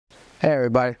Hey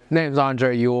everybody, name's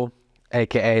Andre Ewell,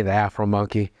 aka the Afro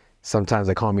Monkey. Sometimes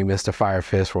they call me Mr. Fire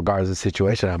Fist. Regardless of the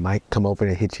situation, I might come over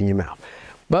and hit you in your mouth.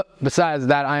 But besides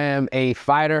that, I am a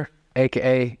fighter,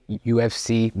 aka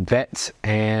UFC vet,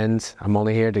 and I'm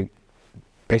only here to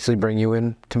basically bring you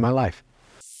into my life.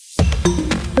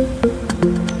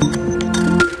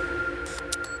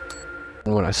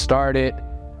 When I started,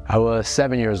 I was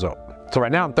 7 years old. So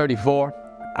right now I'm 34.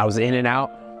 I was in and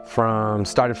out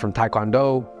started from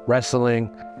Taekwondo, wrestling,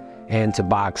 and to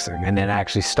boxing, and then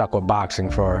actually stuck with boxing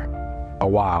for a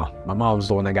while. My mom's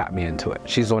the one that got me into it.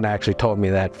 She's the one that actually told me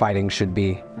that fighting should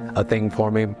be a thing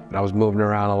for me. I was moving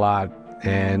around a lot,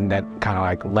 and that kind of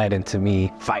like led into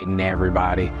me fighting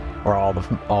everybody, or all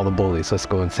the bullies, let's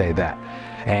go and say that.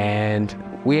 And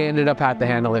we ended up having to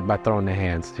handle it by throwing the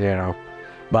hands, you know.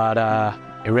 But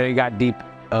it really got deep.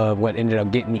 What ended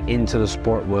up getting me into the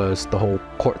sport was the whole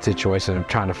court situation of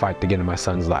trying to fight to get in my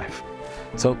son's life.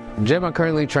 So the gym I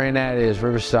currently train at is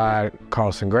Riverside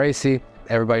Carlson Gracie.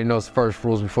 Everybody knows the first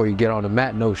rules before you get on the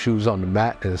mat: no shoes on the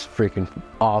mat. It's freaking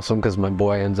awesome because my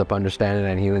boy ends up understanding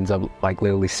and he ends up like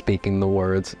literally speaking the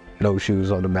words, no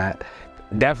shoes on the mat.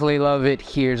 Definitely love it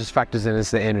here. Just factors in,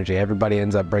 it's the energy. Everybody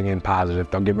ends up bringing positive.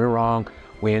 Don't get me wrong.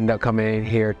 We end up coming in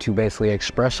here to basically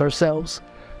express ourselves,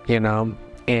 you know,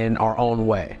 in our own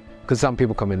way. Because some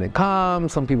people come in calm,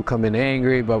 some people come in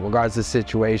angry, but regardless of the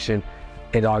situation,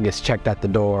 it all gets checked at the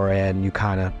door and you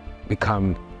kind of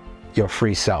become your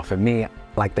free self. And me,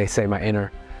 like they say, my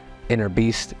inner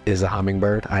beast is a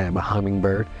hummingbird. I am a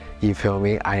hummingbird, you feel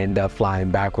me? I end up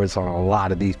flying backwards on a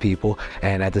lot of these people,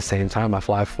 and at the same time I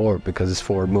fly forward because it's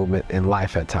forward movement in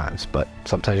life at times, but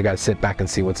sometimes you gotta sit back and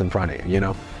see what's in front of you, you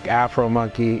know? Afro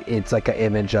Monkey, it's like an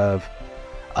image of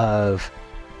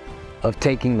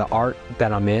taking the art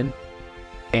that I'm in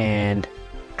and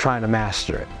trying to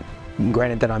master it.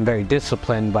 Granted that I'm very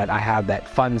disciplined, but I have that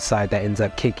fun side that ends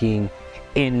up kicking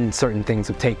in certain things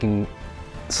of taking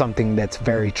something that's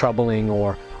very troubling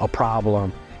or a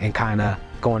problem and kind of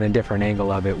going a different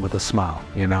angle of it with a smile,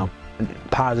 you know?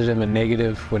 Positive and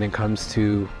negative when it comes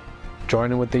to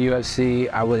joining with the UFC,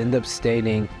 I would end up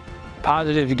stating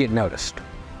positive, you get noticed.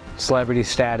 Celebrity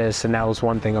status, and that was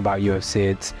one thing about UFC.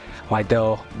 It's like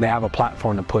they have a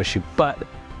platform to push you, but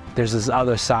there's this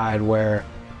other side where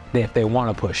if they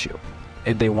want to push you,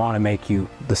 if they want to make you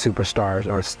the superstars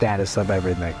or status of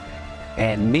everything.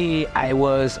 And me, I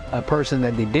was a person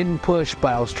that they didn't push,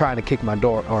 but I was trying to kick my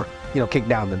door, or kick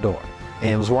down the door.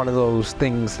 And it was one of those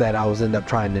things that I was end up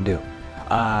trying to do.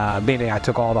 Meaning I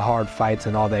took all the hard fights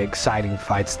and all the exciting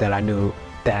fights that I knew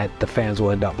that the fans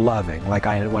will end up loving. Like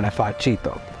when I fought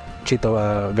Chito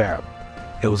Vera.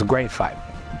 It was a great fight.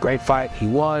 Great fight, he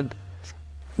won.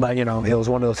 But it was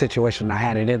one of those situations I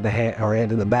had it in the head or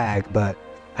in the bag, but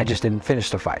I just didn't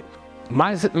finish the fight.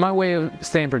 My way of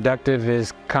staying productive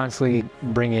is constantly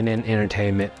bringing in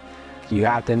entertainment. You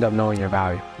have to end up knowing your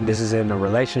value. This is in a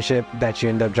relationship that you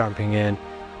end up jumping in.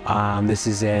 This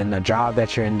is in a job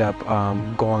that you end up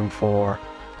going for,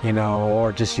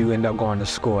 or just you end up going to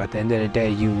school. At the end of the day,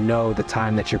 you know the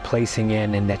time that you're placing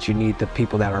in, and that you need the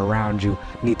people that are around you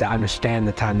need to understand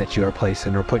the time that you are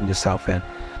placing or putting yourself in.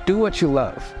 Do what you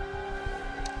love.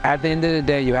 At the end of the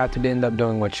day, you have to end up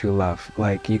doing what you love.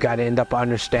 Like, you got to end up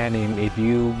understanding if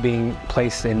you being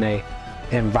placed in a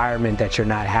environment that you're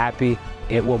not happy,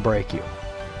 it will break you.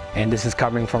 And this is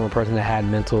coming from a person that had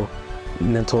mental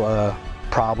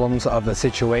problems of the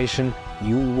situation.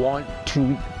 You want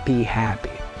to be happy.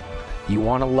 You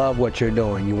want to love what you're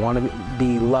doing. You want to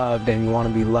be loved, and you want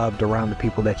to be loved around the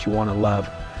people that you want to love.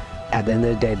 At the end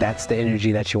of the day, that's the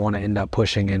energy that you want to end up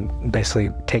pushing and basically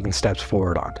taking steps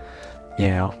forward on.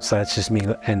 So that's just me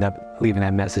end up leaving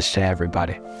that message to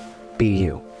everybody. Be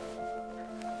you.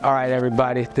 All right,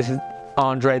 everybody. This is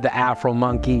Andre the Afro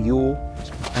Monkey Ewell.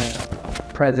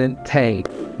 Present Tay.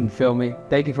 You feel me?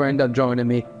 Thank you for ending up joining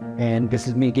me. And this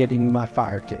is me giving you my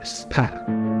fire kiss.